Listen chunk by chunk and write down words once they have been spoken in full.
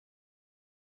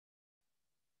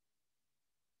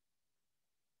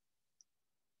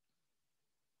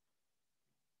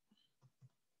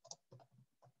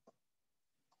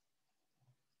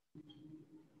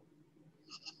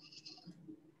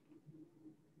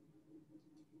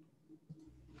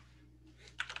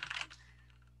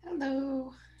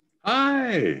Hello.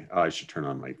 Hi. Oh, I should turn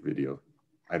on my video.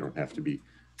 I don't have to be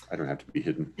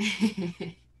hidden.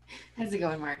 How's it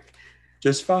going, Mark?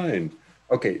 Just fine.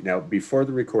 Okay, now before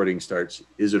the recording starts,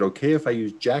 is it okay if I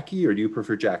use Jackie or do you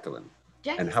prefer Jacqueline?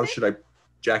 Jackie's and how good. should I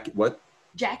Jackie what?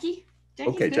 Jackie?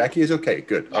 Jackie's Okay, good. Jackie is okay.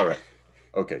 Good. Yeah. All right.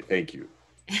 Okay, thank you.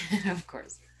 Of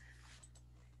course.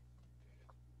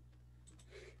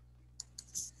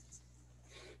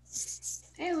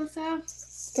 Hey,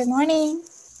 Alyssa. Good morning.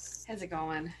 How's it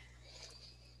going?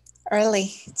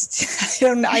 Early.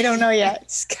 I don't know yet.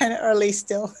 It's kind of early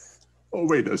still. Oh,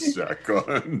 wait a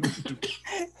second.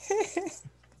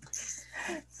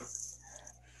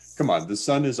 Come on, the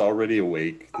sun is already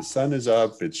awake. The sun is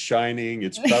up. It's shining.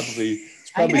 It's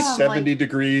probably 70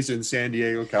 degrees in San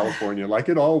Diego, California, like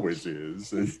it always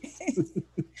is.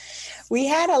 We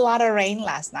had a lot of rain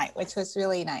last night, which was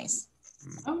really nice.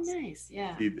 Oh, nice.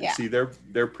 Yeah. See,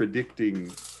 they're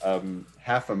predicting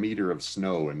half a meter of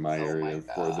snow in my area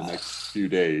for the next few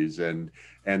days, and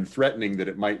threatening that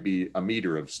it might be a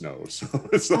meter of snow. So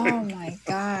it's like, oh my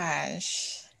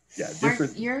gosh. Yeah,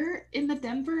 different. Mark, you're in the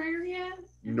Denver area?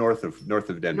 North of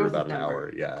Denver, about an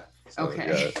hour. Yeah. So,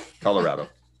 okay. Yeah, Colorado.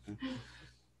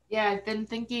 Yeah, I've been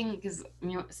thinking because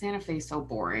Santa Fe is so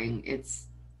boring. It's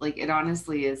like it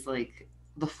honestly is like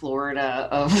the Florida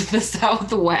of the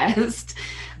Southwest.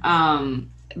 The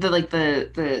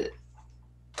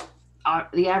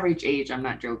average age, I'm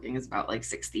not joking, is about like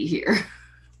 60 here.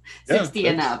 60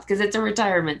 and up, because it's a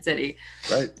retirement city.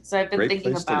 Right. So I've been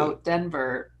thinking about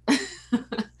Denver.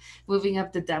 Moving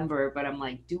up to Denver, but I'm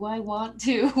like, do I want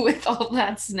to with all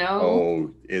that snow?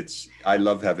 Oh, I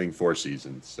love having 4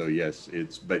 seasons. So yes,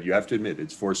 but you have to admit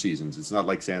it's 4 seasons. It's not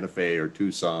like Santa Fe or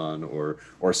Tucson or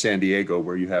San Diego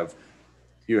where you have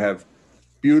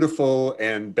beautiful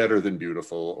and better than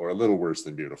beautiful or a little worse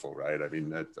than beautiful, right? I mean,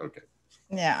 that's okay.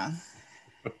 Yeah.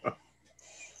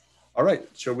 All right,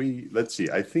 let's see.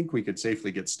 I think we could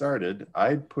safely get started.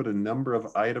 I'd put a number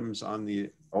of items on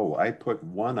I put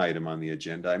one item on the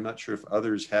agenda. I'm not sure if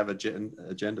others have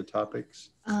agenda topics.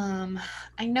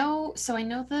 I know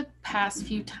the past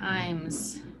few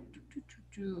times,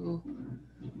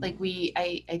 like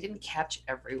I didn't catch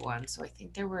everyone. So I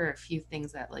think there were a few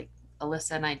things that like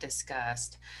Alyssa and I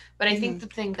discussed, but I think the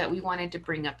thing that we wanted to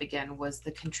bring up again was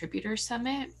the contributor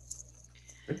summit.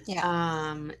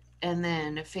 Yeah. And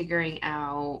then figuring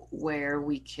out if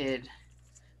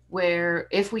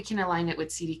we can align it with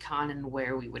CDCon and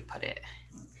where we would put it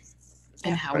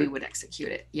and how we would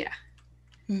execute it. Yeah.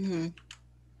 Mm-hmm.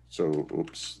 So,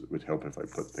 oops, it would help if I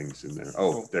put things in there.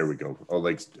 Oh, there we go.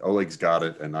 Oleg's got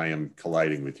it, and I am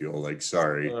colliding with you, Oleg.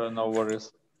 Sorry. No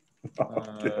worries.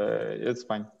 It's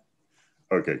fine.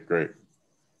 Okay, great.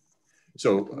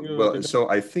 So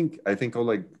I think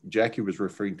Oleg, Jackie was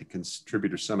referring to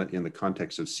Contributor Summit in the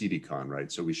context of CDCon, right?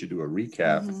 So we should do a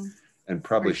recap, and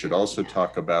probably should also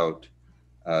talk about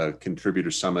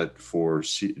Contributor Summit for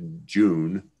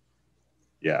June.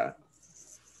 Yeah.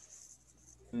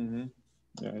 Mm-hmm.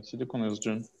 Yeah, CDCon is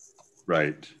June.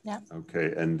 Right. Yeah.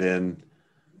 Okay, and then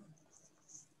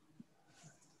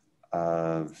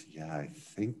I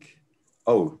think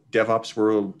DevOps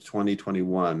World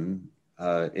 2021.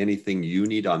 Anything you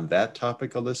need on that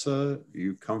topic, Alyssa? Are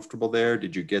you comfortable there?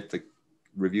 Did you get the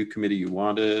review committee you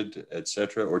wanted,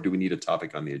 etc., or do we need a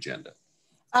topic on the agenda?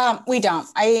 We don't.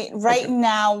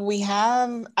 Now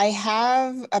I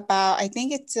have about, I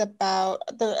think it's about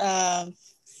the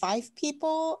 5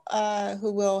 people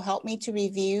who will help me to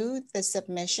review the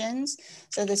submissions.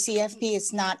 So the CFP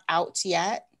is not out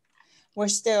yet.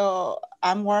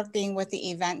 I'm working with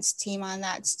the events team on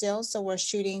that still. So we're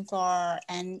shooting for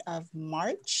end of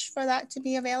March for that to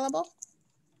be available.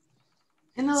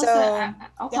 And Alyssa,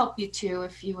 I'll help you too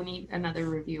if you need another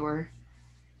reviewer.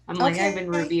 I've been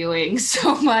reviewing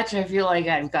so much. I feel like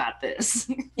I've got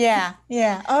this. Yeah.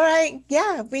 All right.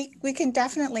 Yeah, we can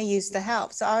definitely use the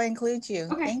help. So I'll include you.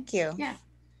 Okay. Thank you. Yeah.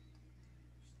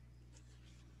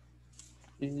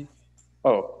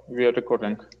 Oh, we are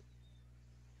recording.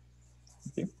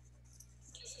 Okay.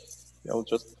 I'll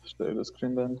just share the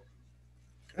screen then.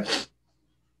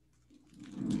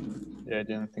 Yeah, I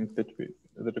didn't think that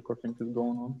the recording is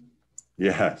going on.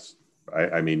 Yes.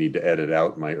 I may need to edit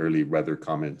out my early weather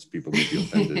comments. People may be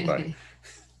offended by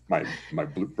my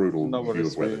brutal view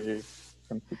of weather.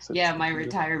 Yeah, my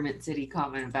retirement city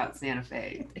comment about Santa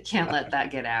Fe. I can't let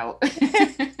that get out.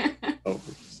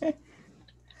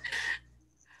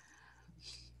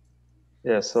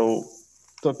 Yeah, so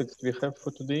topics we have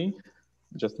for today,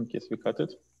 just in case we cut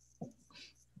it.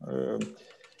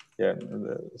 Yeah,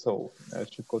 so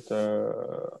check out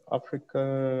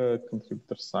Africa,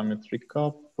 Contributor Summit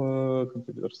recap,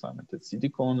 Contributor Summit at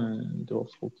CDCon and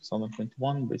Developers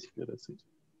 2021. Basically, that's it.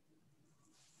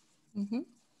 Mm-hmm.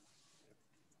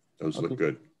 Those look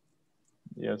good.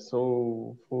 Yeah,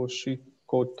 so for she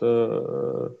code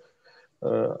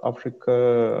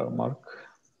Africa, Mark.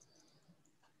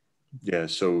 Yeah,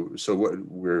 so what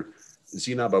we're,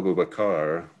 Zinab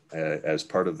Abubakar, as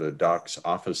part of the DOC's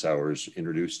office hours,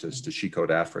 introduced us to She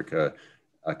Code Africa,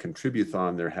 a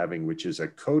contributhon they're having, which is a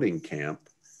coding camp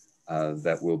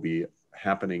that will be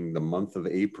happening the month of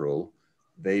April.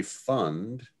 They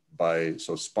fund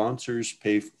so sponsors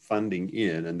pay funding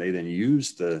in, and they then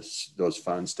use those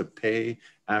funds to pay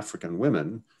African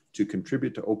women to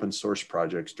contribute to open source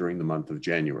projects during the month of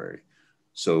January.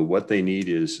 So what they need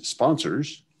is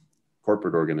sponsors,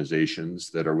 corporate organizations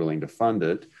that are willing to fund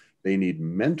it. They need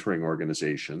mentoring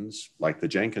organizations like the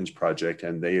Jenkins Project,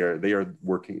 and they are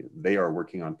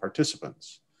working on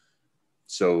participants.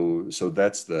 So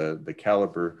that's the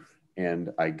caliber.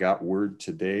 And I got word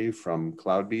today from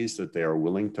CloudBees that they are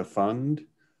willing to fund.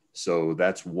 So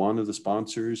that's one of the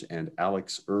sponsors. And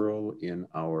Alex Earl, in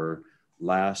our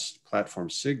last Platform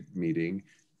SIG meeting,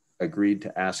 agreed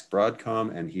to ask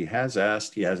Broadcom, and he has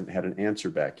asked. He hasn't had an answer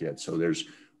back yet. So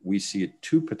we see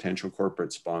 2 potential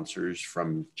corporate sponsors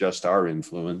from just our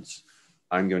influence.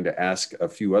 I'm going to ask a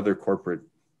few other corporate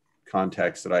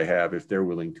contacts that I have if they're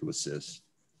willing to assist.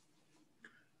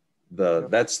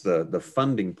 That's the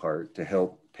funding part to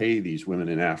help pay these women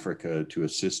in Africa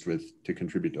to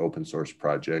contribute to open source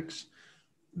projects.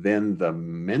 Then the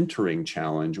mentoring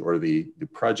challenge, or the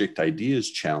project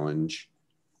ideas challenge.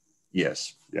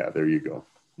 Yes, yeah, there you go.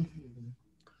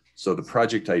 So the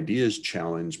project ideas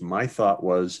challenge, my thought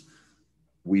was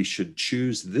we should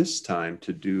choose this time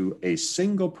to do a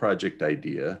single project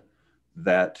idea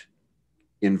that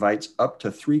invites up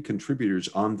to 3 contributors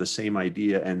on the same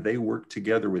idea, and they work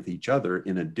together with each other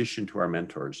in addition to our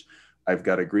mentors. I've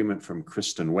got agreement from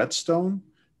Kristen Whetstone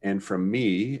and from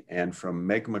me and from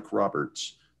Meg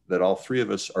McRoberts that all 3 of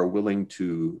us are willing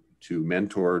to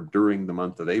mentor during the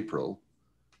month of April.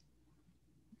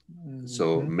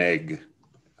 So Meg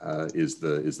is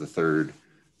the third,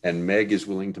 and Meg is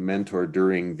willing to mentor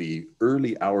during the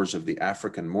early hours of the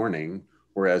African morning,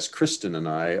 whereas Kristen and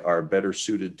I are better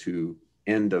suited to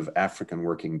end of African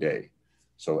working day,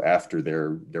 so after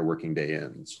their working day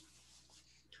ends.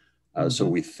 So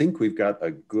we think we've got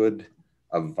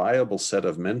a viable set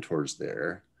of mentors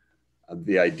there.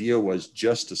 The idea was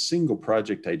just a single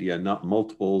project idea, not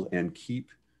multiple, and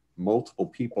keep multiple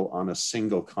people on a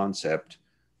single concept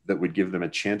that would give them a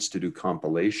chance to do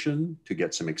compilation, to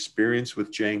get some experience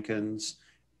with Jenkins,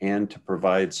 and to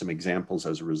provide some examples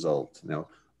as a result. Now,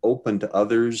 open to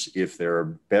others if there are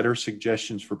better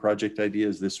suggestions for project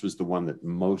ideas. This was the one that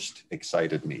most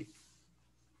excited me.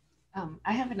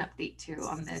 I have an update too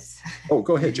on this. Oh,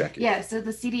 go ahead, Jackie. Yeah, so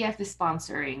the CDF is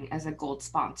sponsoring as a gold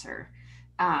sponsor.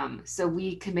 So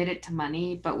we committed to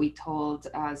money, but we told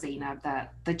Zainab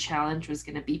that the challenge was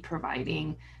going to be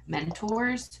providing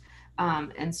mentors.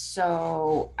 And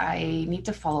so I need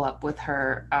to follow up with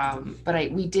her.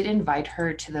 But we did invite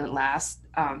her to the last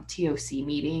TOC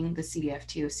meeting, the CDF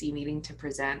TOC meeting, to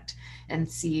present and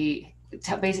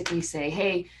to basically say,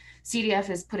 hey, CDF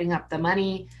is putting up the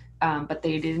money, but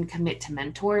they didn't commit to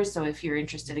mentors. So if you're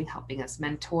interested in helping us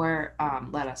mentor,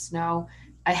 let us know.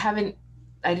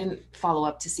 I didn't follow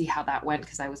up to see how that went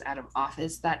because I was out of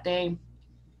office that day.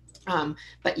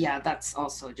 But yeah, that's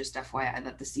also just FYI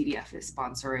that the CDF is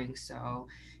sponsoring. So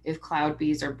if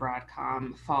CloudBees or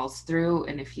Broadcom falls through,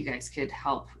 and if you guys could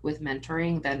help with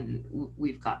mentoring, then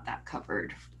we've got that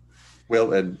covered. Well,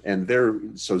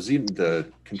 so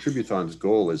the Contributhon's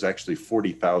goal is actually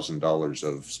 $40,000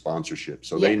 of sponsorship.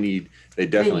 So Yeah. they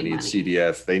definitely need money.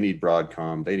 CDF, they need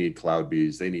Broadcom, they need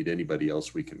CloudBees, they need anybody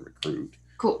else we can recruit.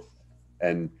 Cool.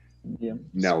 And yeah,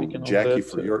 now, Jackie,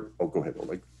 go ahead,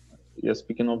 Oleg. Yeah,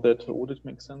 speaking of that, would it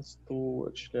make sense to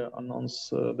actually announce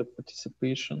the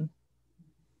participation?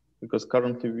 Because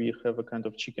currently we have a kind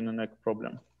of chicken and egg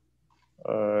problem.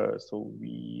 So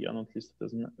we are not listed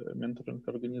as a mentoring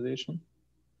organization.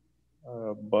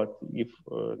 But if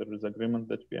there is agreement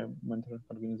that we are a mentoring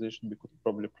organization, we could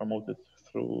probably promote it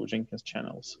through Jenkins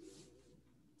channels.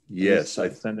 Yes,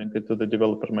 sending it to the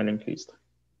developer mailing list.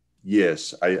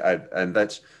 Yes,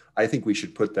 I think we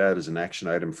should put that as an action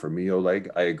item for me, Oleg.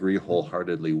 I agree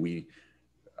wholeheartedly.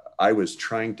 I was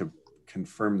trying to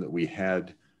confirm that we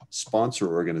had sponsor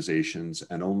organizations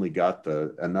and only got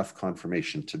enough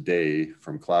confirmation today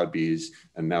from CloudBees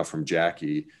and now from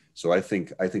Jackie. So I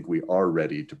think we are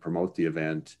ready to promote the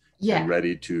event and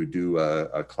ready to do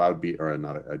a CloudBeat or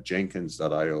not a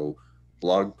Jenkins.io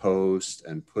blog post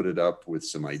and put it up with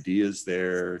some ideas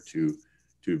there to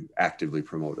actively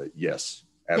promote it. Yes,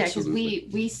 absolutely. Yeah,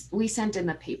 because we sent in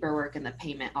the paperwork and the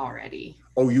payment already.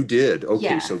 Oh, you did?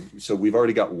 Okay, Yeah. so we've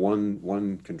already got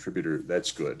one contributor.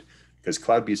 That's good, because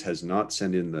CloudBees has not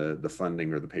sent in the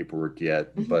funding or the paperwork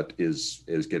yet, but is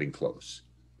getting close.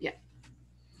 Yeah.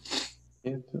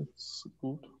 Yeah, that's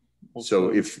good. Also,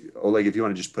 so if Oleg, if you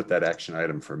want to just put that action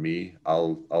item for me,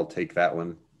 I'll take that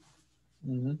one.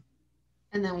 Mm-hmm.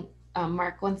 And then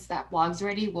Mark, once that blog's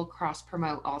ready, we'll cross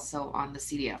promote also on the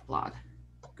CDF blog.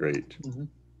 Great.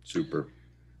 Super.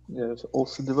 Yes,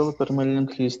 also developer mailing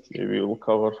list. We will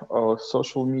cover our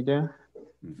social media.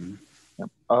 Yeah.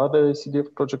 Are the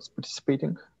CDF projects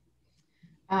participating?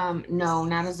 No,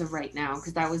 not as of right now,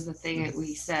 because that was the thing that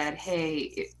we said,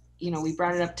 hey, we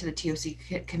brought it up to the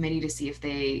TOC committee to see if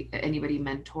anybody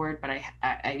mentored, but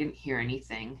I didn't hear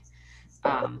anything.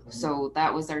 So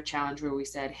that was our challenge where we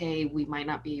said, hey, we might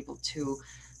not be able to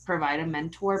provide a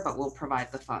mentor, but we'll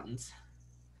provide the funds.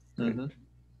 So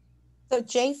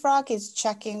JFrog is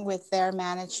checking with their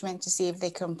management to see if they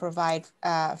can provide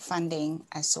funding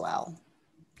as well.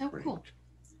 Oh, cool.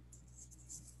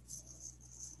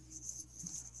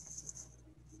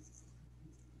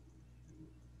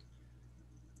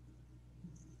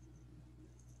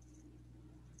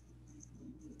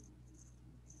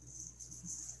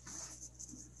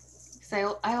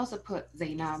 So I also put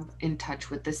Zainab in touch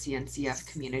with the CNCF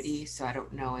community, so I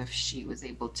don't know if she was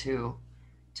able to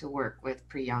work with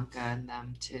Priyanka and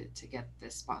them to get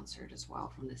this sponsored as well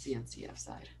from the CNCF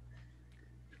side.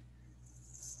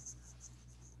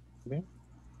 Okay.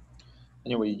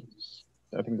 Anyway,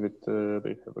 I think that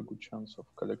they have a good chance of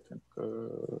collecting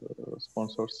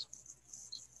sponsors.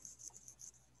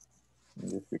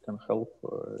 And if we can help,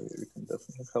 we can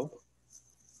definitely help.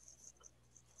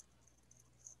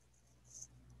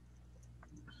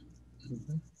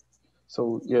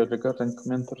 So yeah, regarding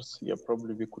commenters, yeah,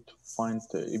 probably we could find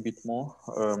a bit more.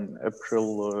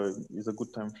 April is a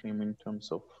good time frame in terms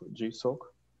of JSOC.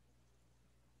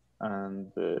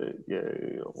 And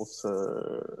yeah,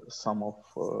 also some of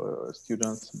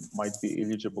students might be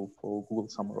eligible for Google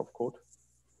Summer of Code.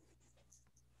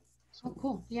 So, oh,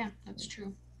 cool. Yeah, that's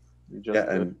true. We just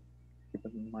keep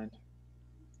it in mind.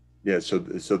 Yeah, so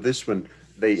this one,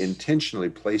 they intentionally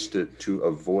placed it to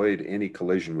avoid any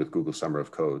collision with Google Summer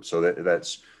of Code. So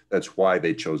that's why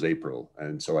they chose April.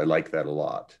 And so I like that a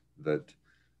lot, that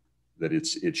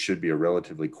it should be a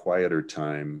relatively quieter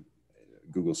time.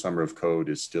 Google Summer of Code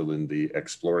is still in the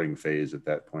exploring phase at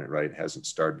that point, right? Hasn't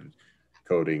started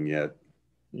coding yet.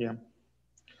 Yeah.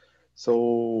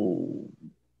 So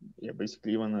yeah,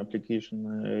 basically even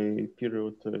application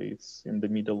period, it's in the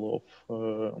middle of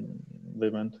the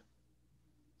event.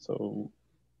 So,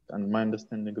 and my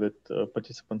understanding that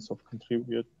participants of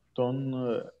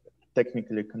Contributon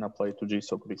technically can apply to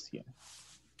JSOC this year.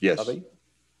 Yes. Are they?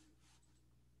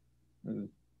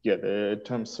 Yeah, the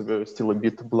terms were still a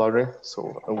bit blurry,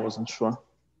 so I wasn't sure.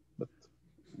 But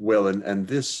well, and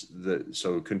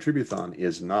so Contributhon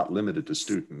is not limited to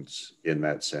students in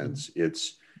that sense.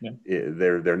 It's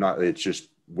they're not. It's just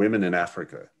women in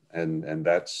Africa, and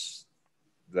that's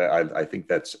that. I think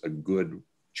that's a good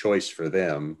choice for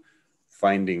them.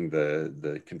 Finding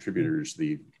the contributors,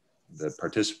 the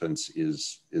participants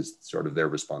is sort of their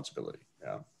responsibility.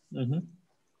 Yeah.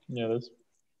 Yeah, that's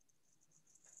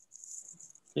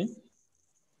okay.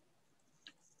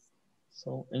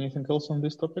 So anything else on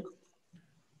this topic?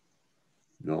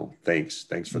 No, thanks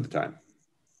for the time.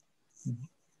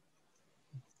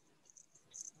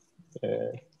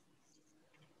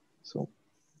 So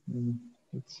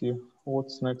let's see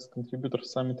what's next. Contributor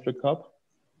Summit recap.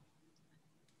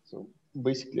 So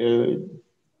basically,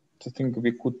 I think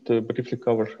we could briefly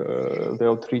cover the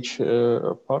outreach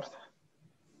part,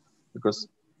 because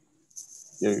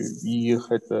we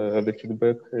had the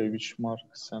feedback which Mark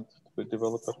sent to the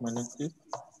developer mailing list.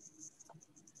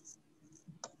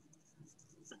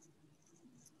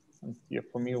 And yeah,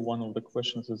 for me, one of the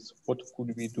questions is what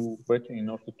could we do better in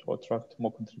order to attract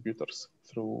more contributors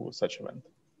through such event?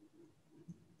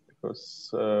 Because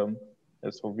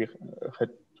so we had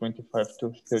 25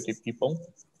 to 30 people,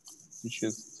 which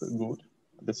is good.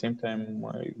 At the same time,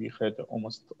 we had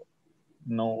almost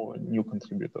no new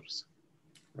contributors.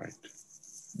 Right.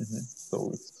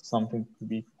 So it's something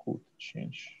we could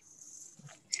change.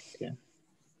 Okay.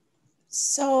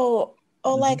 So,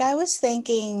 Oleg, I was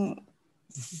thinking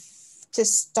to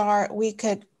start, we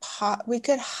could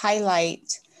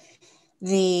highlight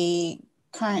the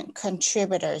current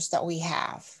contributors that we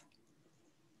have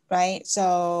right?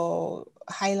 So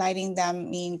highlighting them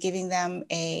mean giving them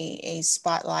a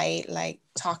spotlight, like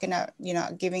talking,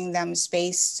 giving them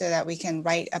space so that we can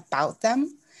write about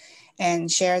them and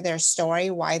share their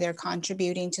story, why they're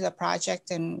contributing to the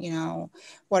project, and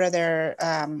what are their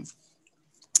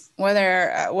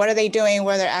what are they doing,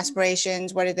 what are their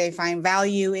aspirations, what do they find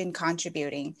value in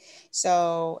contributing.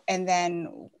 So, and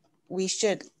then we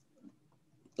should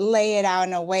lay it out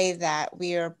in a way that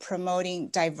we are promoting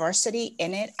diversity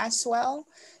in it as well.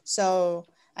 So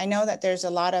I know that there's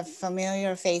a lot of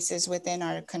familiar faces within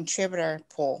our contributor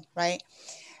pool, right?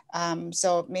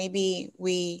 So maybe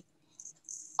we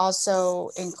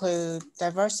also include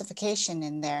diversification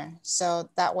in there. So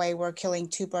that way we're killing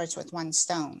two birds with one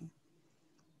stone.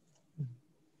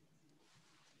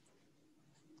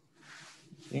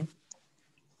 Okay.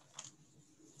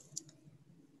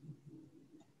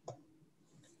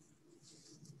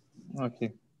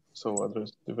 Okay, so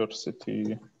address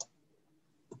diversity.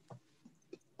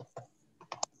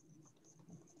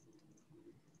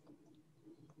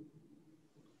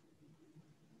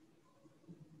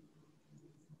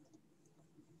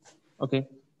 Okay.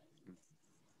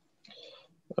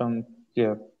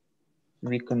 Yeah,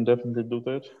 we can definitely do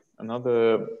that.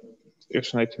 Another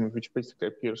action item which basically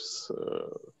appears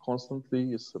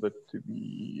constantly is that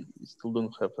we still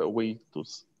don't have a way to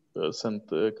send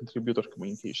contributor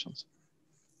communications.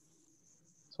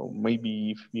 So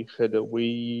maybe if we had a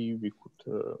way, we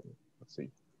could, let's say,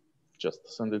 just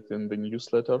send it in the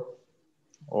newsletter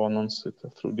or announce it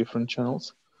through different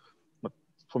channels. But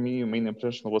for me, main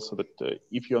impression was that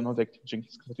if you're not active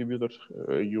Jenkins contributor,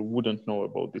 you wouldn't know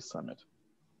about this summit.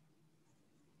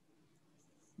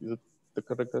 Is it the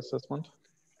correct assessment?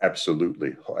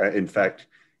 Absolutely. In fact,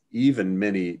 even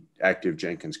many active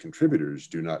Jenkins contributors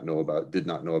did not know about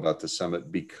the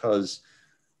summit, because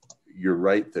you're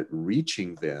right that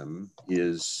reaching them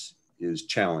is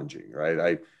challenging,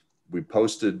 right? We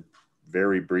posted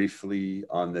very briefly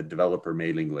on the developer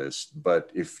mailing list,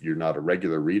 but if you're not a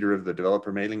regular reader of the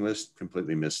developer mailing list,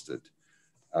 completely missed it.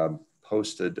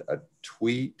 Posted a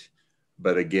tweet,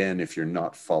 but again, if you're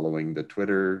not following the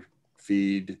Twitter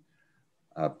feed,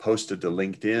 posted to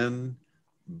LinkedIn,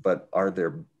 but are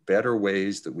there better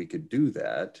ways that we could do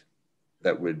that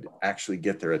would actually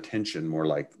get their attention,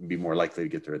 be more likely to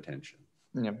get their attention?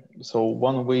 Yeah, so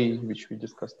one way which we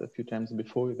discussed a few times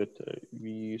before, that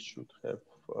we should have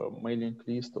a mailing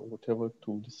list or whatever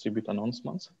to distribute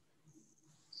announcements.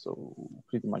 So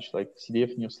pretty much like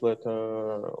CDF newsletter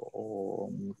or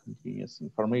continuous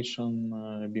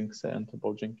information being sent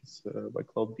about Jenkins by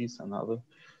CloudBees and other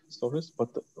stories, but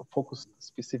focused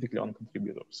specifically on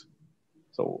contributors.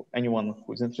 So anyone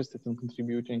who is interested in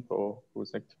contributing or who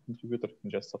is active contributor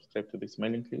can just subscribe to this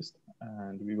mailing list,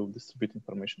 and we will distribute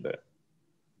information there.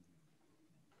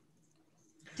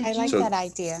 I like that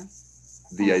idea.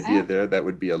 The idea there, that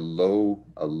would be a low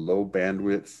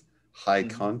bandwidth, high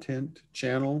content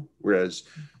channel, whereas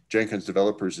Jenkins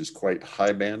developers is quite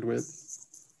high bandwidth.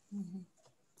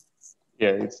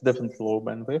 Yeah, it's definitely low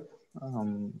bandwidth.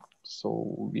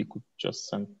 So we could just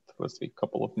send, let's say, a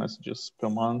couple of messages per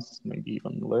month, maybe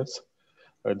even less.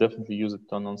 Definitely use it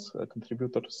to announce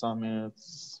contributor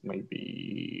summits,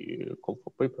 maybe call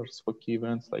for papers for key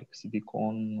events like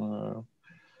CDCon,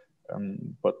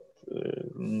 but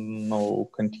no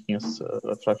continuous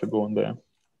traffic going there.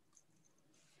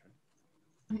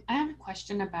 I have a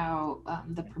question about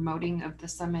the promoting of the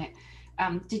summit.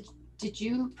 Did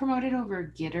you promote it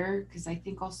over Gitter? Because I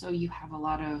think also you have a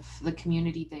lot of the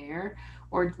community there,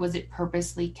 or was it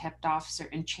purposely kept off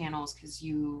certain channels because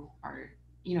you are,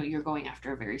 you're going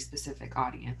after a very specific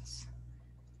audience?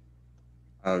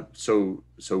 So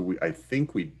I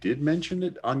think we did mention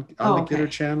it on the Gitter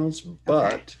channels,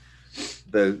 but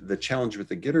the challenge with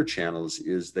the Gitter channels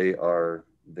is they are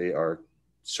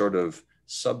sort of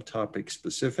subtopic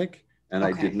specific, and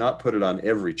I did not put it on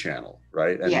every channel,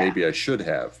 right? And maybe I should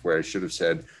have, where I should have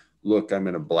said, look, I'm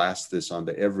going to blast this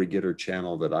onto every Gitter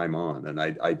channel that I'm on, and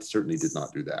I certainly did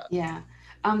not do that. Yeah.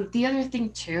 The other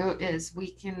thing too is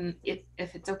we can, if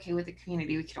it's okay with the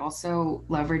community, we could also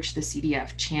leverage the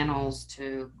CDF channels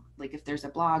to, like, if there's a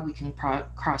blog, we can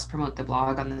cross promote the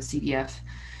blog on the CDF.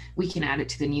 We can add it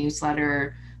to the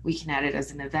newsletter. We can add it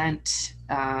as an event.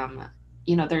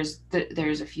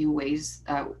 There's a few ways,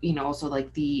 also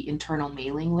like the internal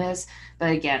mailing list.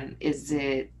 But again, is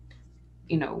it,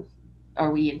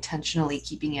 are we intentionally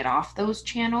keeping it off those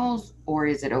channels, or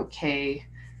is it okay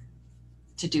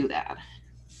to do that?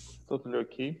 Totally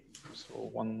okay. So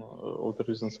one of the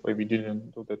reasons why we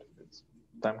didn't do that is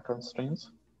time constraints.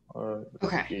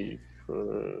 If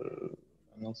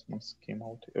announcements came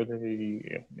out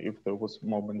early, if there was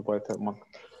more than a month,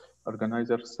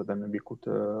 organizers, so then we could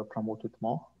promote it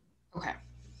more. Okay.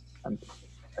 And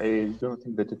I don't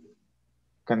think that it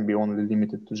can be only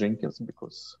limited to Jenkins,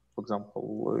 because, for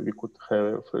example, we could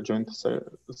have joint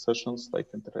sessions like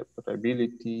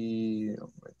interoperability,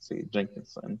 let's say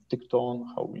Jenkins and Tecton,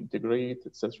 how we integrate,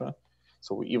 etc.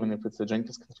 So even if it's a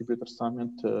Jenkins contributor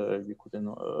summit, we could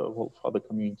involve other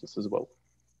communities as well.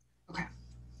 Okay.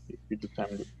 If we do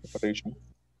timed preparation.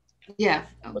 Yeah.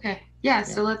 Okay. Yeah.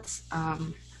 So let's,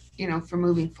 for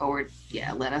moving forward,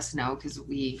 let us know, because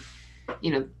we,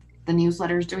 the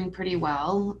newsletter is doing pretty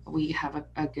well. We have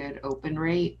a good open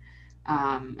rate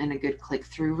and a good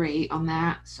click-through rate on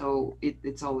that. So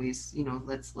it's always,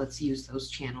 let's use those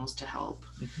channels to help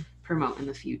promote in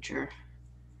the future.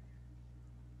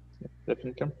 Yeah,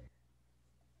 definitely.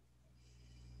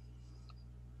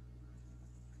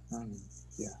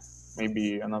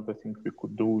 Maybe another thing we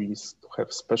could do is to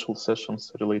have special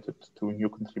sessions related to new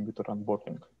contributor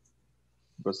onboarding,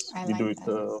 because we do it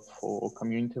for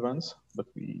community events, but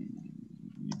we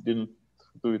didn't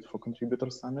do it for contributor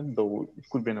summit, though it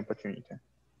could be an opportunity.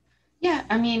 Yeah,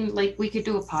 I mean, like we could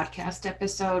do a podcast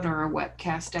episode or a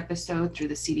webcast episode through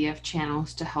the CDF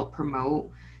channels to help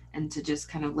promote and to just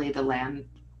kind of lay the land,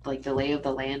 like the lay of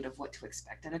the land of what to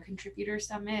expect at a contributor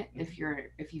summit if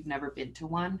you've never been to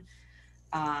one.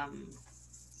 I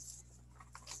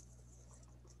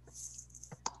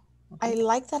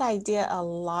like that idea a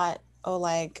lot,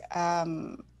 Oleg,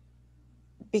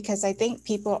 because I think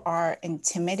people are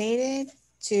intimidated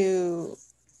to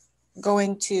go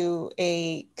into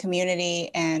a community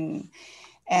and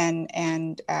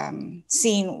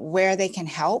seeing where they can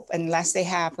help, unless they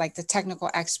have like the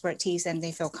technical expertise and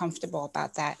they feel comfortable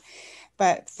about that.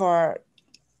 But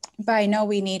I know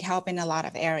we need help in a lot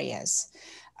of areas.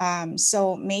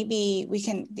 So maybe we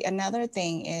can, another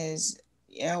thing is,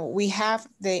 we have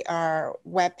our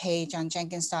webpage on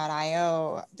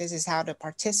jenkins.io. This is how to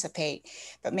participate,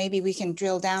 but maybe we can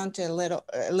drill down to a little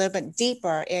bit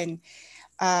deeper in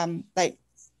like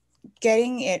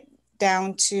getting it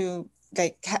down to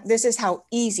like, this is how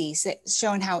easy,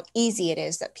 showing how easy it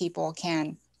is that people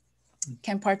can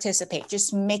participate,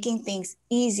 just making things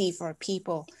easy for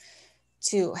people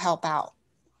to help out.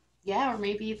 Yeah, or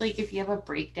maybe like if you have a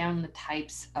breakdown, the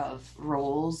types of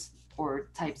roles or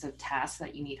types of tasks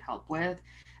that you need help with.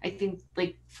 I think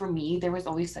like for me, there was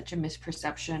always such a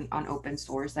misperception on open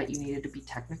source that you needed to be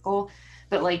technical,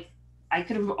 but like I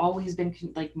could have always been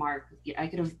like Mark, I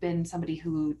could have been somebody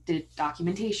who did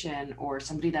documentation or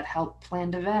somebody that helped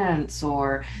planned events,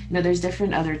 or, there's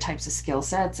different other types of skill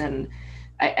sets. And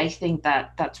I think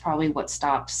that that's probably what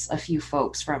stops a few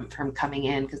folks from coming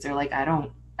in, because they're like, I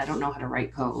don't know how to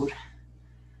write code.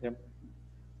 Yep.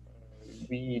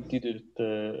 We did it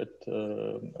at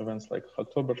events like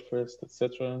Oktoberfest,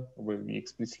 etc., where we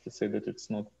explicitly say that it's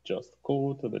not just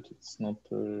code, that it's not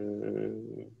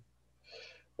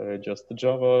just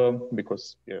Java,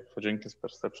 because for Jenkins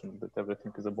perception that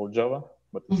everything is about Java,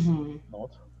 but it's not.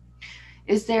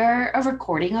 Is there a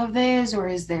recording of this, or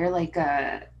is there like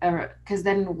because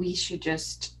then we should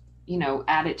just,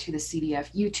 add it to the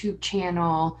CDF YouTube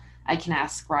channel. I can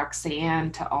ask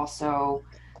Roxanne to also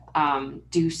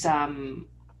do some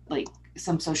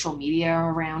social media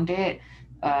around it,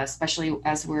 especially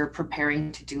as we're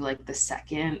preparing to do like the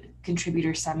second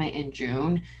contributor summit in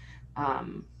June.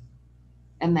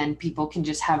 And then people can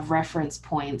just have reference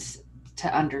points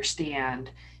to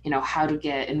understand, how to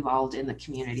get involved in the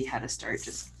community, how to start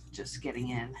just getting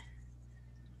in.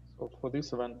 So for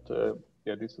this event,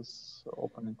 this is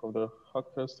opening of the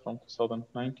Hackfest from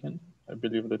 2019. I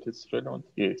believe that it's relevant.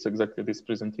 Yeah, it's exactly this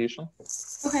presentation.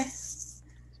 Okay.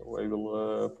 So I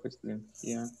will paste the link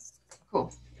here.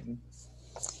 Cool.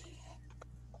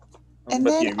 And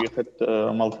but we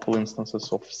had multiple instances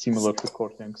of similar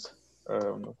recordings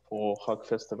for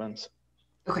Hackfest events.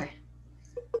 Okay.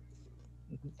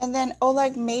 And then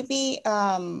Oleg, maybe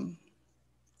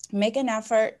make an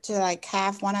effort to like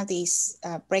have one of these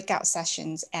breakout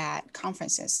sessions at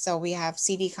conferences. So we have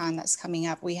CDCon that's coming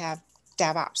up. We have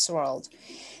DevOps World.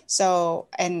 So,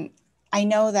 and I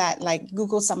know that like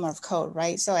Google Summer of Code,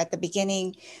 right? So at the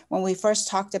beginning, when we first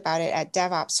talked about it at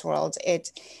DevOps World,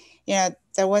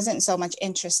 there wasn't so much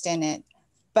interest in it,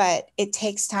 but it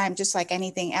takes time, just like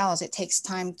anything else, it takes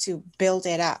time to build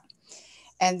it up.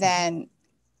 And then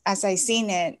as I seen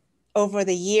it over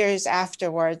the years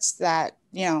afterwards, that,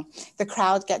 the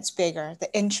crowd gets bigger,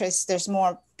 the interest, there's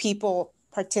more people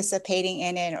participating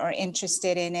in it or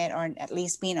interested in it, or at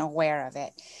least being aware of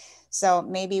it. So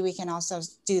maybe we can also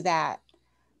do that.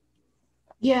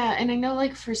 Yeah, and I know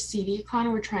like for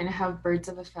CDCon, we're trying to have birds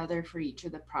of a feather for each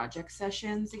of the project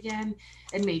sessions again.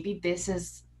 And maybe this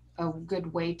is a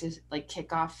good way to like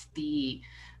kick off the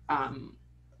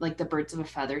like the birds of a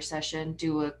feather session,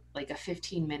 do a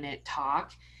 15-minute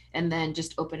talk, and then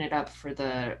just open it up for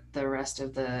the rest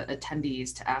of the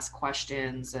attendees to ask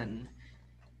questions. And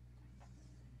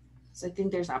so I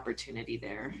think there's opportunity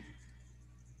there.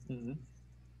 Mm-hmm.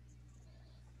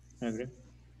 I agree.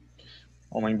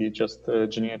 Or maybe just a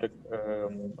generic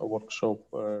workshop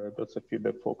that's a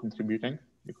feedback for contributing,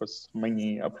 because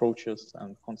many approaches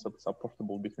and concepts are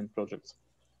portable between projects.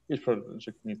 Each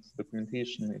project needs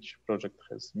documentation, each project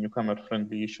has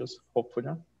newcomer-friendly issues,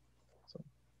 hopefully. So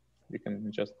we can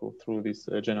just go through these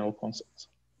general concepts.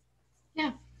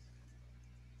 Yeah.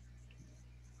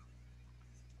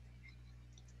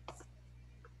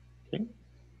 Okay,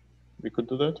 we could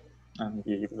do that. And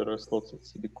if there are slots at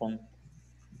CDCon,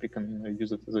 we can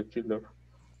use it as a filter.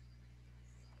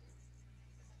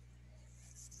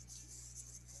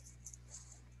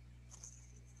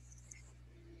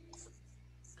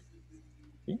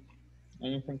 Okay.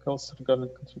 Anything else regarding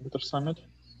Contributor Summit?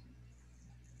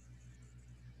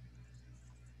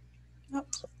 Nope.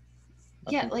 So,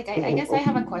 Yeah, like I guess I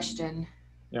have a question.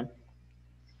 Yeah.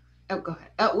 Oh, go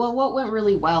ahead. Well, what went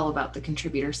really well about the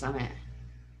Contributor Summit?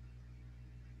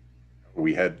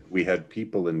 We had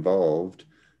people involved,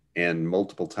 and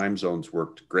multiple time zones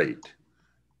worked great,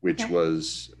 which Okay.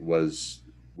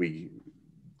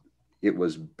 it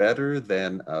was better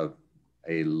than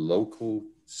a local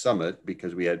summit,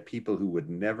 because we had people who would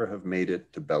never have made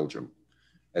it to Belgium,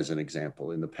 as an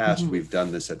example. In the past, Mm-hmm. we've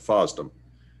done this at FOSDEM.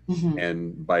 Mm-hmm.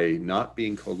 And by not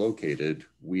being co-located,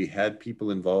 we had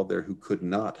people involved there who could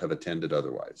not have attended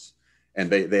otherwise. And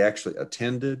they actually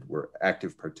attended, were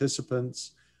active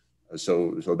participants.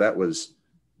 So that was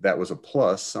a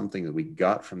plus, something that we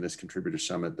got from this Contributor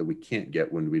Summit that we can't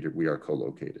get when we are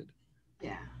co-located.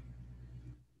 Yeah.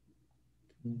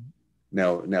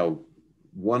 Now,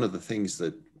 one of the things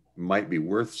that might be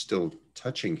worth still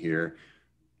touching here,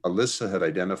 Alyssa had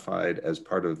identified as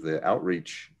part of the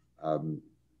outreach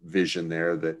vision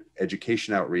there, that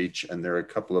education outreach, and there are a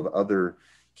couple of other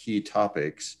key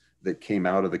topics that came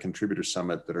out of the Contributor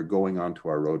Summit that are going onto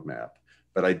our roadmap.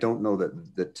 But I don't know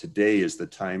that today is the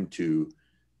time to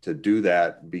do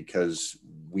that, because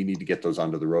we need to get those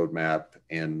onto the roadmap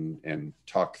and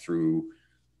talk through.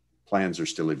 Plans are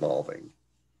still evolving.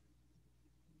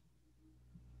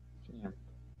 Yeah.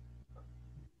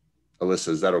 Alyssa,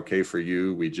 is that okay for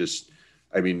you? We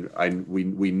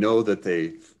know that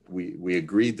we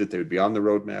agreed that they would be on the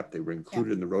roadmap. They were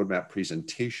included in the roadmap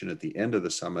presentation at the end of the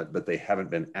summit, but they haven't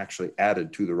been actually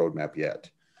added to the roadmap yet.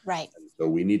 Right. So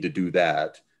we need to do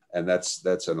that. And that's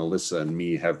an Alyssa and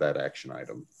me have that action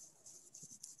item.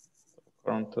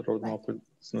 Current roadmap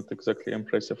is not exactly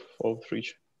impressive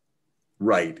outreach.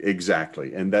 Right,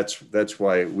 exactly. And that's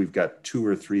why we've got 2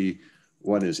 or 3.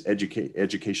 One is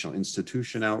educational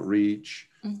institution outreach,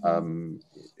 Mm-hmm.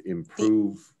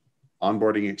 Improve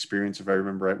onboarding experience, if I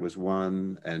remember right, was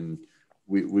one. And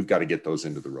we've got to get those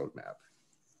into the roadmap,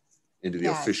 into the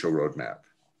official roadmap.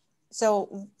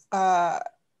 So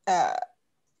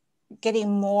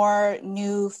getting more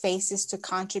new faces to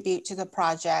contribute to the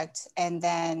project, and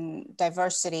then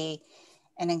diversity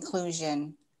and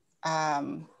inclusion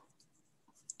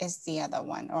is the other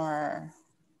one, or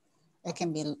it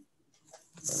can be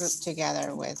grouped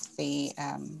together with the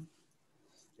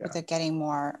getting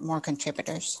more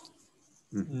contributors.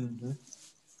 Mm-hmm.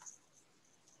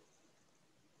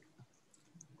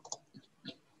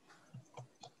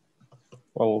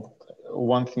 Well,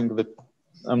 one thing that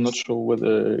I'm not sure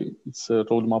whether it's a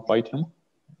roadmap item,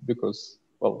 because,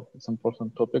 well, it's an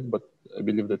important topic, but I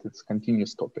believe that it's a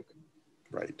continuous topic.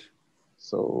 Right.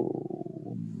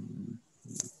 So,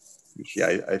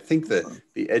 yeah, I think that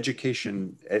the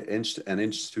education and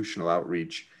institutional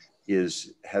outreach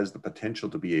has the potential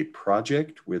to be a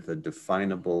project with a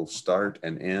definable start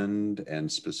and end and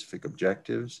specific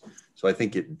objectives. So I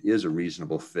think it is a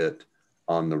reasonable fit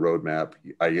on the roadmap.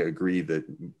 I agree that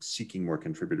seeking more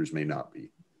contributors may not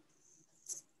be.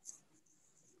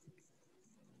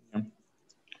 Yeah.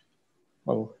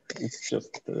 Well, it's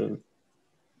just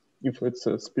if it's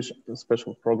a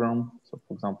special program. So,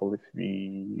 for example, if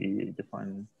we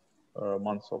define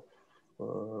months of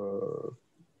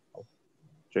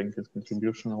Jenkins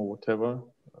contribution or whatever,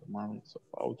 months of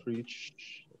outreach,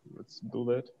 let's do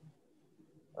that.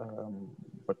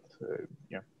 But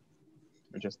yeah,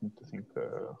 we just need to think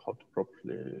how to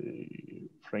properly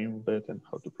frame that and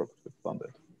how to properly plan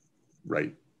that.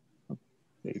 Right.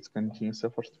 It's continuous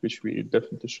effort, which we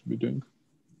definitely should be doing.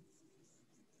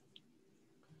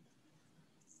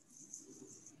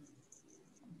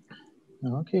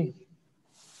 Okay.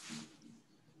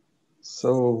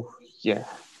 So yeah,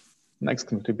 Next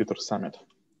contributor summit.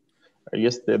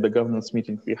 Yesterday at the governance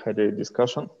meeting, we had a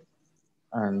discussion,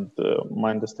 and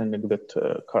my understanding that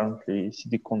currently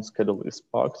CDCon schedule is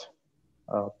packed,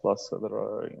 plus there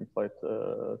are implied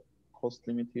cost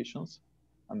limitations.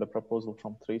 And the proposal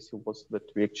from Tracy was that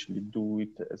we actually do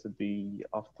it as a day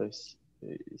after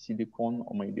CDCon,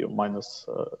 or maybe a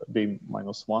day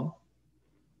 -1.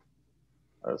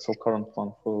 So current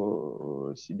plan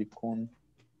for CDCon.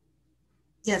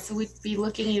 Yeah, so we'd be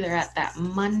looking either at that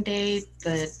Monday,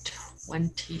 the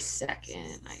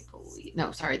 22nd, I believe.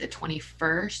 No, sorry, the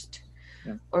 21st.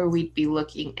 Yeah. Or we'd be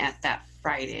looking at that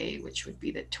Friday, which would be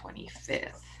the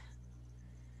 25th.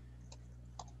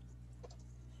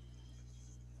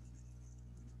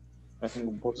 I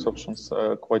think both options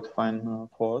are quite fine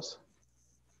for us.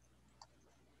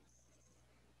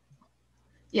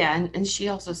 Yeah, and she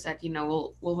also said, you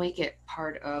know, we'll make it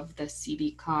part of the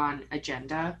CDCon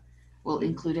agenda. We'll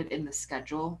include it in the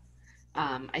schedule.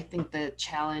 I think the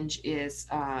challenge is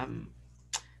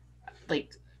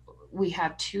like we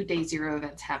have 2 day zero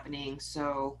events happening,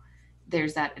 so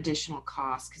there's that additional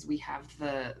cost because we have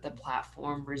the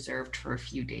platform reserved for a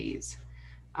few days.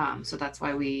 So that's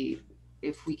why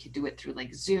if we could do it through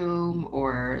like Zoom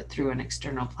or through an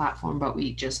external platform, but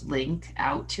we just link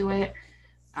out to it.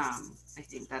 I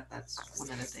think that's one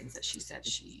of the things that she said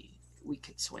we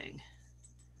could swing.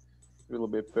 It will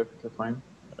be perfectly fine.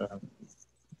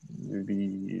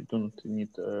 We don't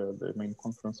need the main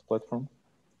conference platform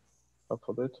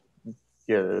for that.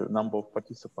 Yeah, number of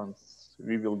participants,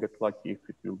 we will get lucky if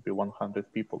it will be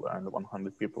 100 people, and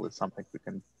 100 people is something we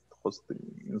can host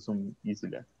in Zoom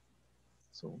easily.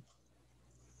 So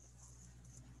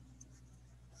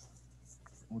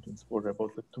I wouldn't worry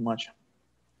about it too much.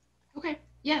 Okay.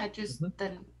 Yeah,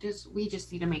 we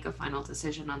just need to make a final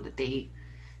decision on the date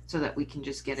so that we can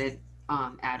just get it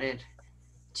added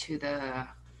to the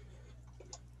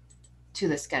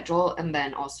schedule, and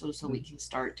then also so we can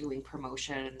start doing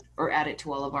promotion or add it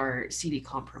to all of our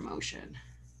CDCon promotion.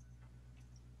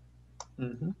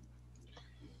 I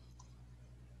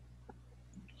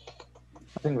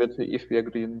think that if we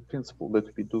agree in principle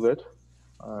that we do that,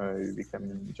 we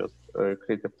can just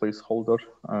create a placeholder.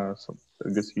 So I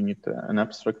guess you need an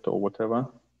abstract or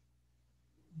whatever.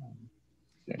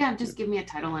 Yeah, just give me a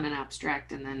title and an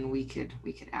abstract, and then we could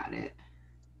add it.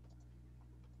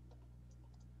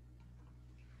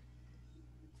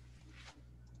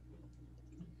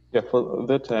 Yeah, for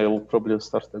that I'll probably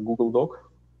start a Google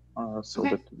Doc, so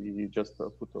that we just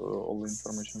put all the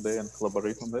information there and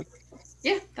collaborate on that.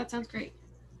 Yeah, that sounds great.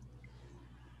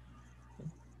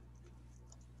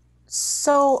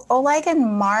 So Oleg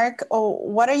and Mark,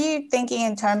 what are you thinking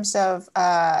in terms of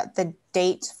the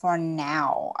date for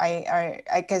now?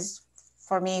 I guess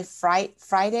for me,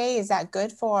 Friday, is that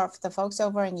good for the folks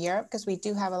over in Europe? Because we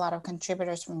do have a lot of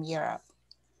contributors from Europe,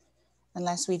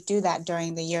 unless we do that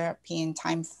during the European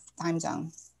time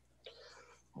zone.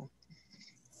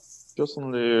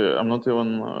 Personally, I'm not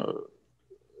even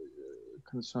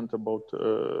concerned about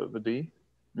the day.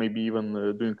 Maybe even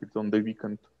doing it on the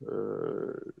weekend.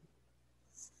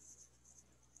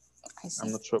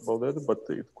 I'm not sure about that, but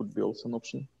it could be also an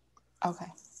option.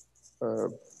 Okay.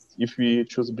 If we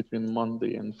choose between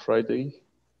Monday and Friday,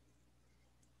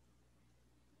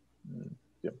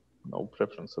 yeah, no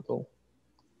preference at all.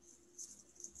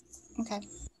 Okay.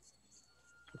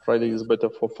 Friday is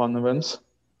better for fun events,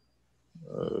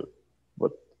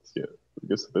 but yeah, I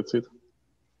guess that's it.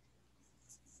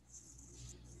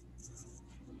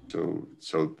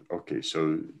 Okay,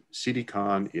 so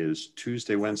CDCon is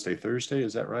Tuesday, Wednesday, Thursday,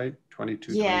 is that right?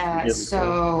 22, yeah, 23,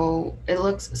 so it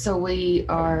looks, so we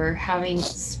are having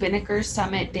Spinnaker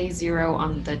Summit Day 0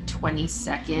 on the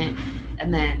 22nd,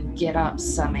 and then Get Up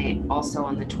Summit also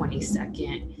on the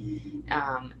 22nd,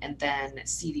 and then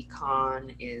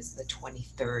CDCon is the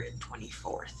 23rd and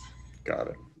 24th. Got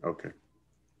it, okay.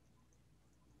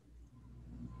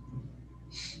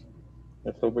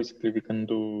 Yeah, so basically we can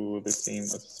do the same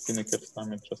as Spinnaker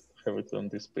Summit, just have it on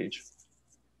this page.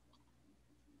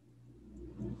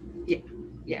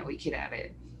 Yeah, we could add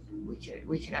it.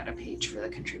 We could add a page for the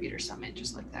contributor summit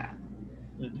just like that.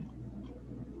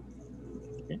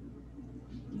 Okay.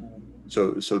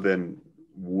 So then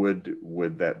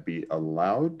would that be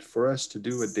allowed for us to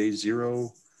do a Day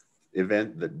 0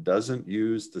 event that doesn't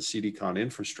use the CDCon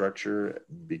infrastructure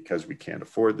because we can't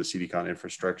afford the CDCon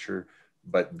infrastructure,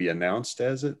 but be announced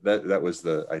as it? That was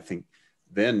I think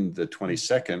then the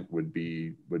 22nd would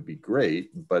be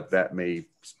great, but that may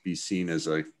be seen as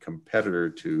a competitor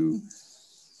to,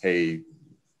 hey,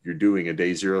 you're doing a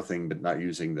Day 0 thing, but not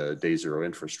using the Day 0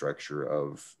 infrastructure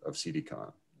of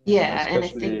CDCon. Yeah, and I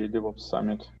especially think DevOps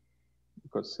Summit.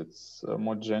 because it's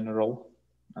more general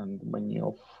and many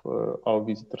of our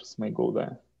visitors may go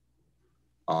there.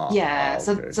 Yeah,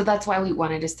 okay. so that's why we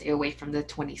wanted to stay away from the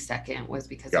 22nd, was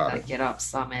because Got of it. that Get Up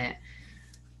Summit.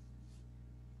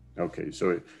 Okay,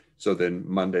 so then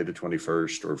Monday the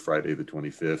 21st or Friday the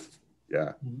 25th.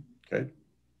 Yeah. Okay.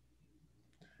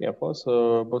 Yeah, both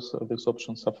of these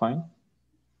options are fine.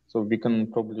 So we can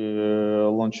probably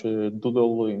launch a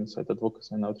doodle inside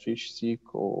Advocacy and Outreach SIG,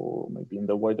 or maybe in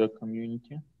the wider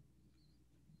community,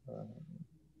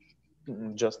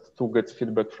 just to get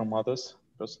feedback from others.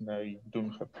 Personally, I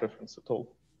don't have preference at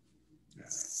all. Yeah.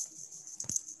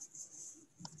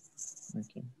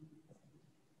 Okay.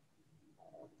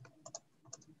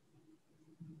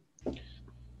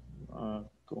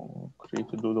 To create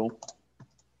a doodle.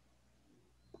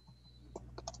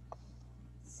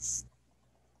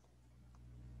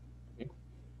 Okay.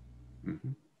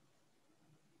 Mm-hmm.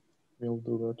 We'll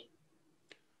do that.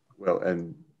 Well,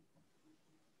 and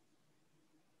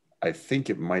I think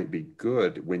it might be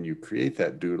good when you create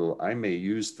that doodle, I may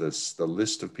use the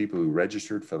list of people who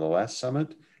registered for the last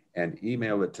summit and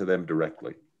email it to them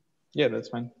directly. Yeah, that's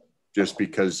fine. Just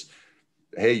because,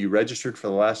 hey, you registered for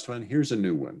the last one, here's a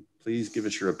new one. Please give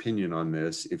us your opinion on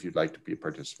this if you'd like to be a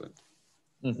participant.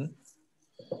 Mm-hmm.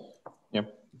 Yeah.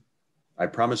 I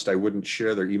promised I wouldn't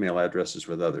share their email addresses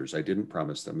with others. I didn't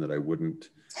promise them that I wouldn't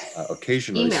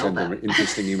occasionally send them an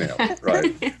interesting email,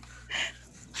 right?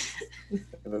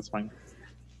 That's fine.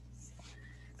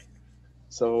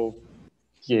 So,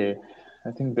 yeah,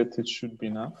 I think that it should be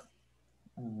enough.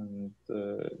 And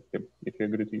if you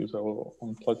agree to use our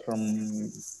own platform,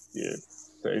 yeah,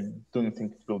 I don't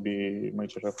think it will be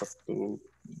major effort to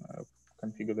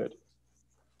configure that.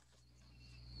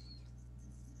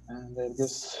 And I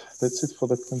guess that's it for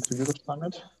the Contributor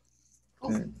Summit.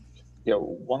 Yeah,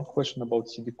 one question about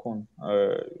CDCon.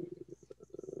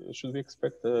 Should we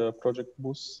expect a project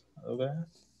booth there?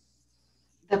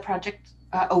 The project,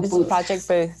 booth. Project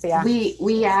booth, yeah.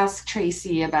 We asked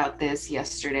Tracy about this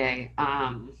yesterday,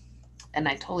 and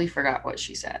I totally forgot what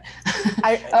she said.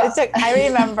 I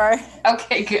remember.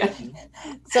 Okay, good.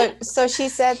 So she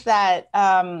said that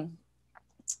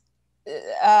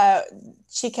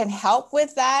she can help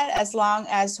with that as long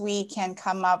as we can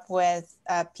come up with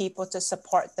people to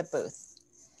support the booth.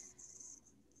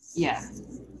 Yeah.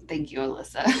 Thank you,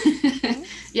 Alyssa.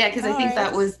 Yeah, because I think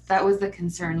that was the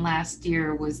concern last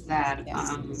year, was that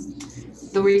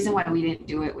the reason why we didn't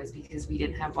do it was because we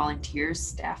didn't have volunteers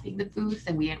staffing the booth,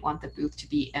 and we didn't want the booth to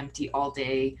be empty all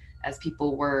day as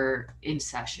people were in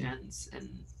sessions. And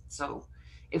so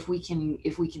if we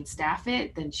can staff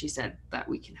it, then she said that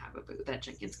we can have a booth, that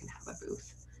Jenkins can have a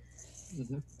booth.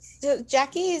 Mm-hmm. So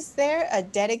Jackie, is there a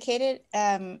dedicated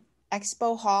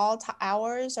expo hall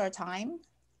hours or time?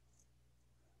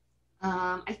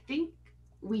 I think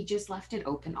we just left it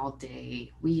open all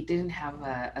day. We didn't have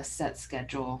a set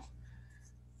schedule.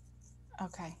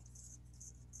 Okay.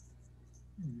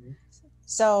 Mm-hmm.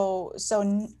 So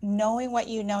knowing what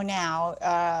you know now,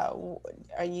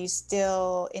 are you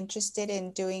still interested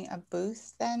in doing a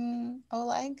booth then,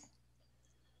 Oleg?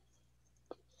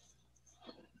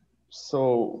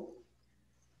 So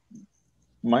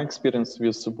my experience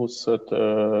with booths at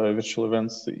virtual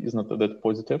events is not that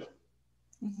positive.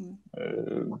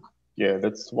 Mm-hmm. Yeah,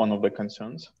 that's one of the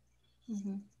concerns.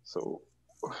 Mm-hmm. So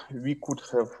we could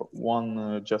have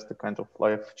one just a kind of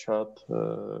live chat,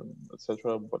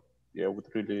 etc. But yeah, would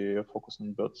really focus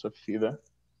on birds of feather.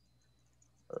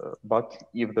 But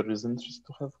if there is interest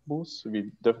to have booths,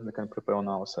 we definitely can prepare on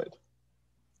our side,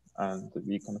 and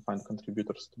we can find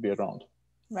contributors to be around.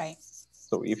 Right.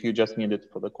 So if you just need it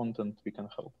for the content, we can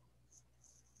help.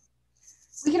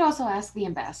 We could also ask the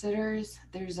ambassadors.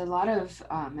 There's a lot of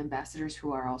ambassadors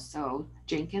who are also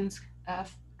Jenkins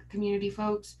community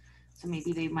folks. So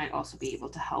maybe they might also be able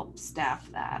to help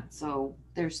staff that. So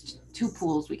there's two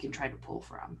pools we can try to pull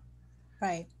from.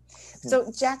 Right.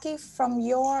 So Jackie, from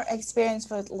your experience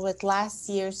with last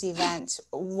year's event,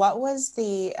 what was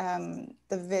the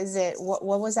visit?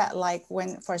 What was that like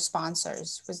for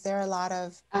sponsors? Was there a lot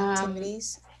of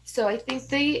activities? So I think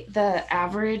the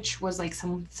average was like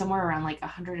somewhere around like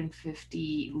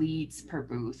 150 leads per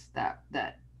booth that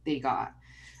they got.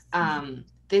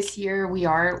 This year we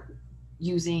are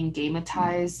using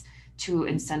Gametize to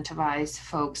incentivize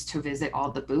folks to visit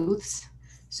all the booths.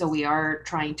 So we are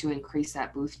trying to increase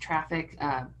that booth traffic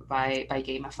by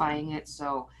gamifying it.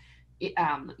 So,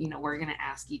 we're going to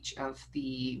ask each of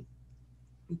the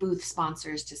booth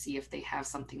sponsors to see if they have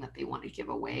something that they want to give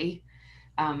away.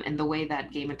 And the way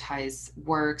that Gametize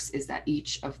works is that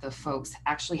each of the folks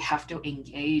actually have to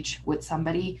engage with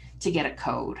somebody to get a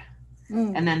code.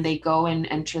 and then they go and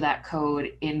enter that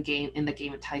code in the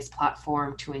Gametize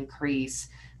platform to increase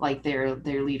like their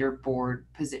leaderboard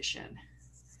position.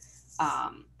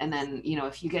 And then, you know,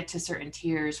 if you get to certain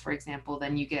tiers, for example,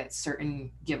 then you get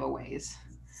certain giveaways.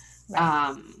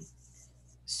 Right.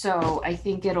 So I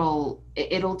think it'll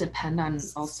depend on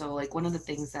also, like, one of the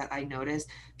things that I noticed,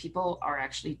 people are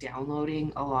actually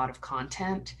downloading a lot of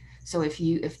content. So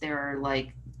if there are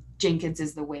like Jenkins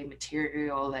is the way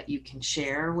material that you can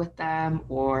share with them,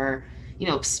 or, you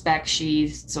know, spec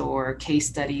sheets or case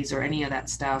studies or any of that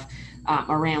stuff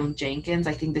around Jenkins,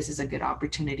 I think this is a good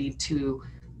opportunity to,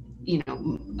 you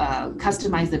know,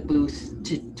 customize the booth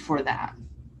for that.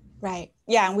 Right.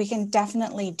 Yeah, and we can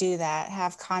definitely do that,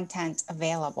 have content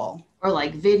available. Or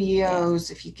like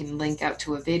videos, if you can link out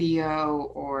to a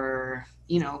video, or,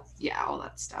 you know, yeah, all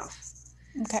that stuff.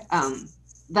 Okay.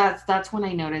 That's when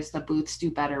I noticed the booths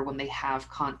do better when they have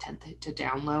content to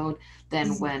download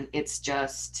than when it's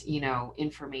just, you know,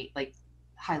 like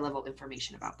high level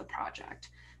information about the project.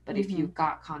 But if you've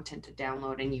got content to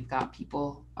download and you've got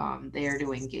people there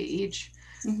to engage,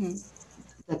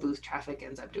 the booth traffic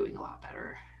ends up doing a lot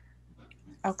better.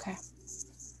 Okay.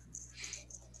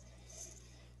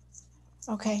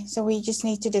 Okay, so we just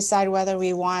need to decide whether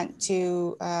we want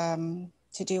to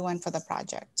do one for the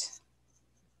project.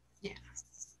 Yeah.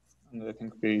 And I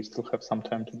think we still have some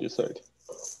time to decide.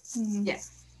 Yeah.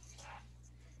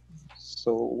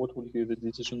 So what would be the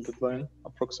decision deadline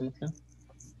approximately?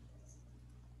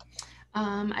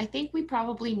 I think we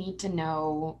probably need to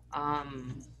know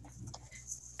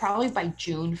probably by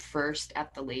June 1st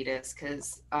at the latest,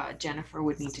 because Jennifer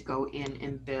would need to go in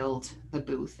and build the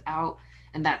booth out.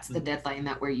 And that's the deadline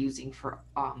that we're using for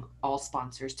all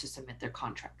sponsors to submit their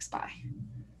contracts by.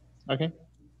 Okay.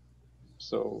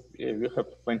 So yeah, we have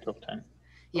plenty of time.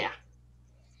 Yeah.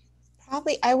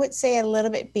 Probably, I would say a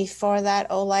little bit before that,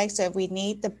 Oleg. So if we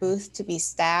need the booth to be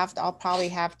staffed, I will probably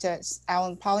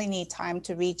need time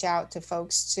to reach out to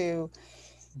folks to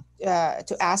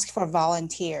ask for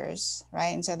volunteers,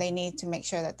 right? And so they need to make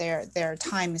sure that their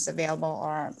time is available,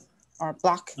 or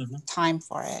block time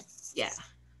for it. Yeah.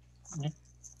 Okay.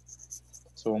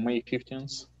 So May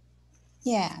 15th.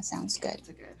 Yeah, sounds good. That's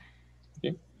good.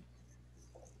 Okay.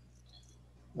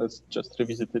 Let's just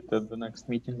revisit it at the next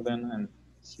meeting then and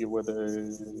see whether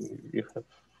we have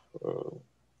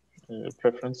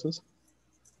preferences.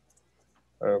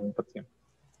 But yeah,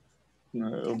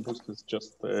 Boost is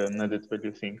just an added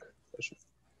value thing.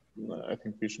 I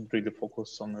think we should really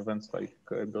focus on events like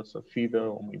Birds of Feeder,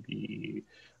 or maybe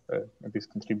this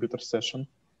contributor session,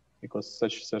 because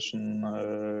such session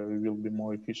will be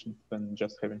more efficient than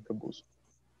just having a booth.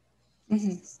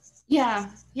 Yeah.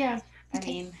 I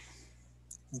mean.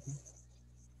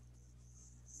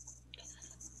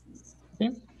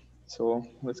 Okay, so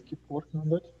let's keep working on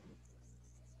that.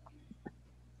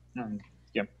 And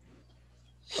yeah,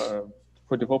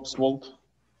 for DevOps world.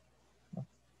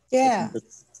 Yeah.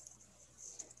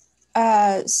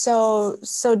 So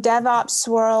DevOps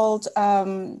world,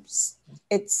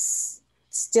 it's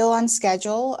still on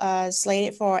schedule,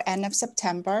 slated for end of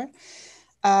September.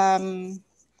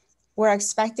 We're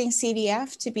expecting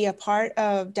CDF to be a part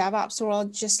of DevOps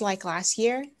world just like last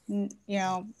year. You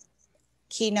know,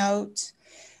 keynote,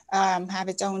 have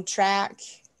its own track,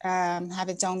 have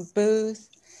its own booth.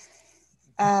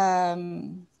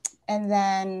 And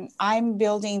then I'm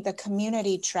building the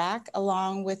community track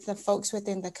along with the folks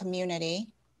within the community.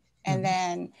 And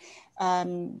then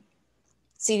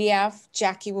CDF,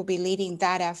 Jackie will be leading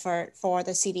that effort for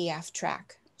the CDF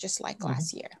track, just like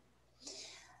last year.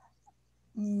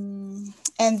 And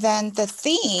then the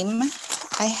theme,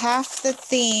 I have the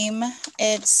theme.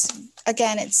 It's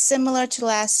similar to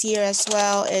last year as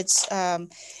well. It's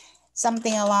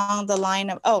something along the line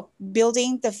of,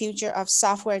 building the future of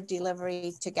software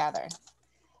delivery together.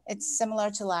 It's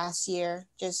similar to last year,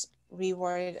 just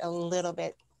reworded a little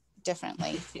bit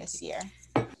differently this year.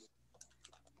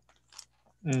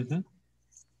 Okay.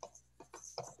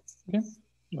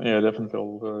 Yeah, definitely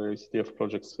all the CDF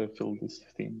projects fill this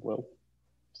theme well.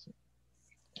 So,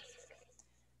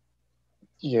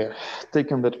 yeah,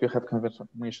 taken that we have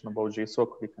confirmation about JSOC,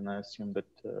 we can assume that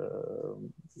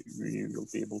we will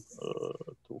be able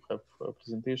to have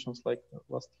presentations like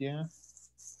last year.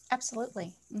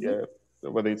 Absolutely. Yeah,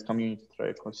 whether it's community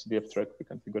track or CDF track, we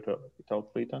can figure it out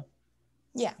later.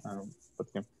 Yeah. But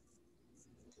yeah.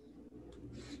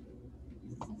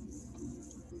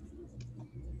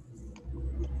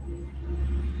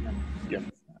 Yeah,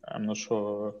 I'm not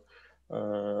sure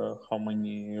how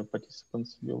many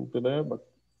participants will be there, but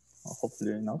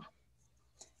hopefully enough.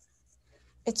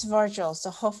 It's virtual, so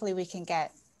hopefully we can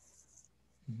get,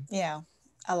 a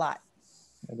lot.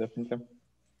 Yeah, definitely.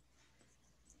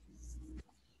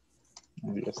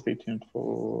 And yeah, stay tuned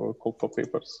for call for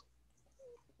papers.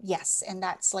 Yes, and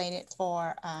that's slated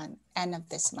for end of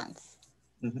this month.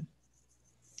 Mm-hmm.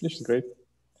 This is great.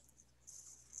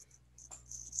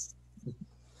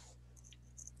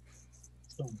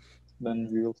 So then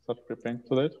we will start preparing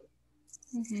for that.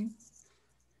 Mm-hmm.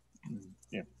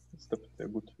 Yeah, it's definitely a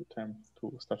good time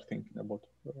to start thinking about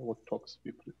what talks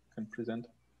we can present.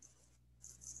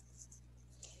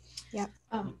 Yeah.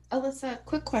 Alyssa,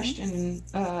 quick question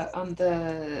on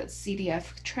the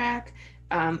CDF track.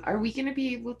 Are we going to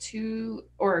be able to,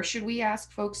 or should we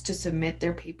ask folks to submit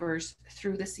their papers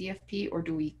through the CFP, or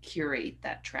do we curate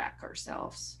that track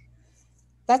ourselves?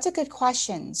 That's a good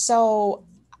question. So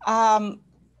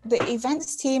the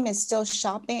events team is still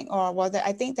shopping, or whether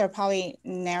I think they're probably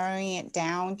narrowing it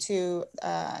down to,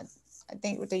 I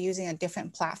think they're using a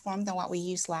different platform than what we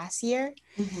used last year.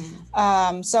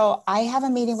 Mm-hmm. So I have a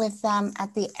meeting with them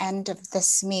at the end of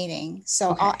this meeting.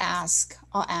 So Okay.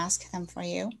 I'll ask them for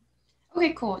you.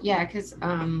 Okay, cool. Yeah, because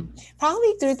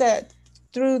probably through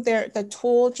the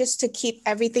tool, just to keep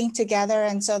everything together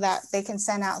and so that they can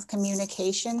send out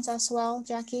communications as well,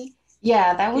 Jackie.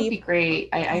 yeah, that would be great.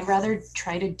 I'd rather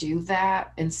try to do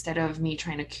that instead of me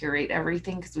trying to curate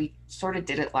everything, because we sort of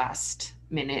did it last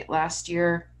minute last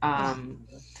year.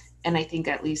 And I think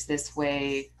at least this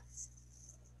way,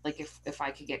 like if I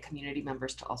could get community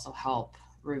members to also help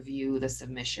review the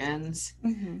submissions,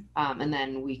 Mm-hmm. And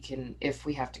then we can, if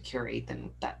we have to curate,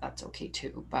 then that's okay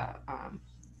too. But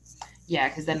yeah,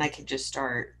 because then I could just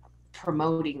start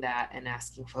promoting that and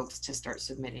asking folks to start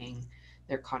submitting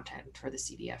their content for the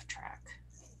CDF track.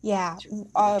 Yeah,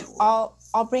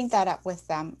 I'll bring that up with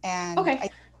them, and okay.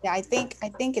 I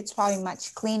think it's probably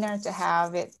much cleaner to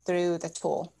have it through the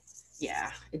tool.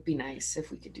 Yeah, it'd be nice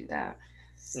if we could do that.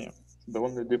 Yeah, the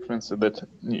only difference is that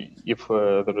if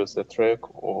there is a track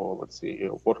or let's say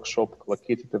a workshop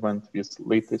located event with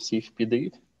later CFP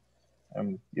date,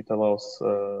 it allows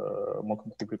more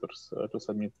contributors to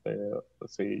submit their,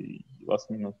 let's say, last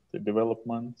minute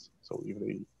developments. So if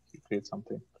they create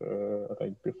something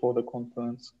right before the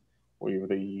conference, or if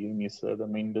they miss the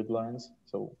main deadlines.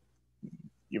 So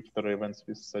if there are events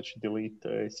with such delayed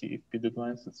CFP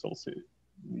deadlines, it's also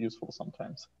useful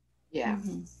sometimes. Yeah.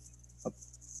 Mm-hmm. But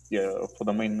yeah, for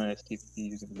the main CFP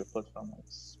using the platform,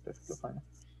 it's perfectly fine.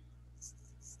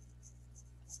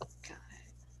 Got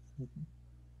it. Mm-hmm.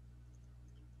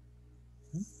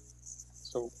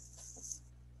 So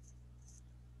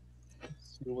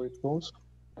let's see where it goes.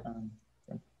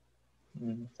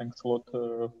 Thanks a lot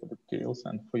for the details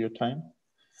and for your time.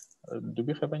 Do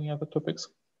we have any other topics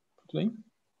for today?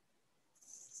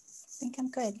 I think I'm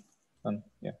good. And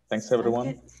yeah, thanks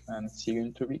everyone, and see you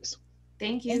in 2 weeks.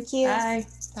 Thank you. Thank you. Bye.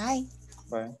 Bye.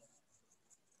 Bye.